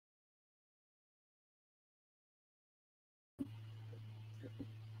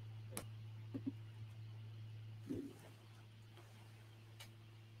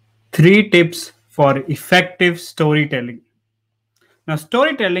Three tips for effective storytelling. Now,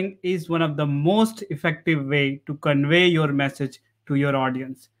 storytelling is one of the most effective way to convey your message to your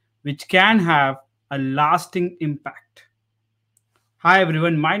audience, which can have a lasting impact. Hi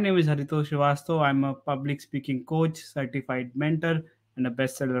everyone, my name is Haritosh Srivastav. I'm a public speaking coach, certified mentor, and a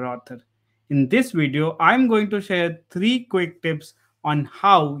bestseller author. In this video, I'm going to share three quick tips on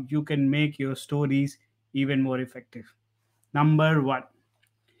how you can make your stories even more effective. Number one,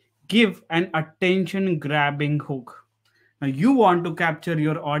 give an attention grabbing hook. Now, you want to capture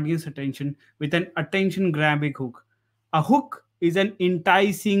your audience attention with an attention grabbing hook. A hook is an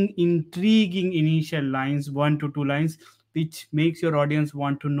enticing, intriguing initial lines, 1 to 2 lines, which makes your audience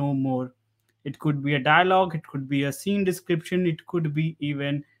want to know more. It could be a dialogue, it could be a scene description, it could be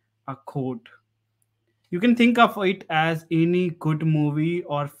even a quote. You can think of it as any good movie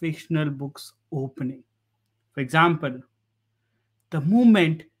or fictional book's opening. For example, the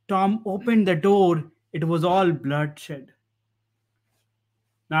moment Tom opened the door, it was all bloodshed.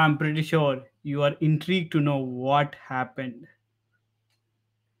 Now I'm pretty sure you are intrigued to know what happened.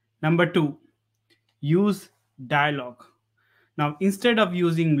 Number two, use dialogue. Now, instead of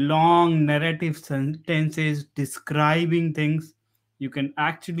using long narrative sentences describing things, you can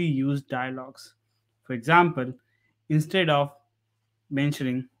actually use dialogues. For example, instead of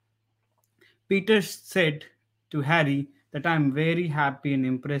mentioning, Peter said to Harry that I'm very happy and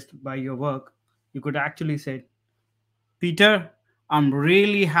impressed by your work, you could actually say, Peter, I'm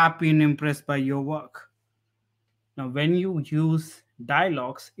really happy and impressed by your work. Now, when you use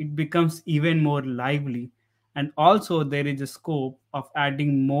dialogues, it becomes even more lively, and also there is a scope of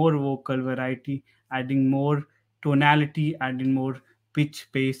adding more vocal variety, adding more tonality, adding more pitch,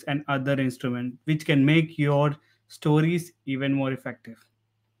 bass, and other instrument, which can make your stories even more effective.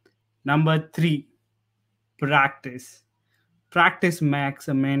 Number three, practice. Practice makes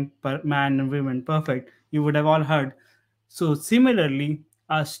a man and woman perfect. You would have all heard. So, similarly,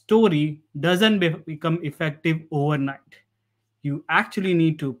 a story doesn't become effective overnight. You actually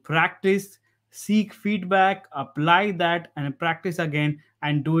need to practice, seek feedback, apply that, and practice again,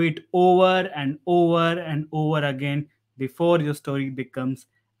 and do it over and over and over again before your story becomes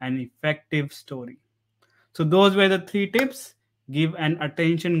an effective story. So, those were the three tips. Give an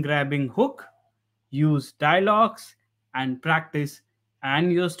attention grabbing hook, use dialogues, and practice,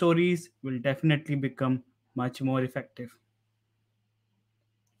 and your stories will definitely become much more effective.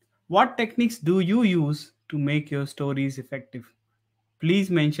 What techniques do you use to make your stories effective? Please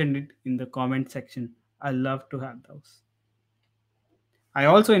mention it in the comment section. I love to have those. I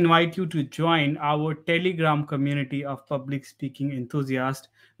also invite you to join our Telegram community of public speaking enthusiasts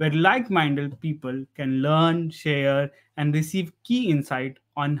where like minded people can learn, share, and receive key insight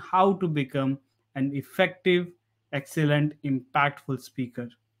on how to become an effective, excellent, impactful speaker.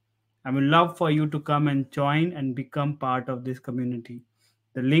 I would love for you to come and join and become part of this community.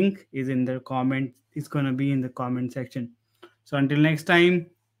 The link is in the comment, it's going to be in the comment section. So until next time,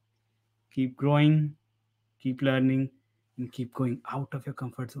 keep growing, keep learning, and keep going out of your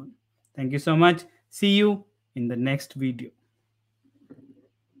comfort zone. Thank you so much. See you in the next video.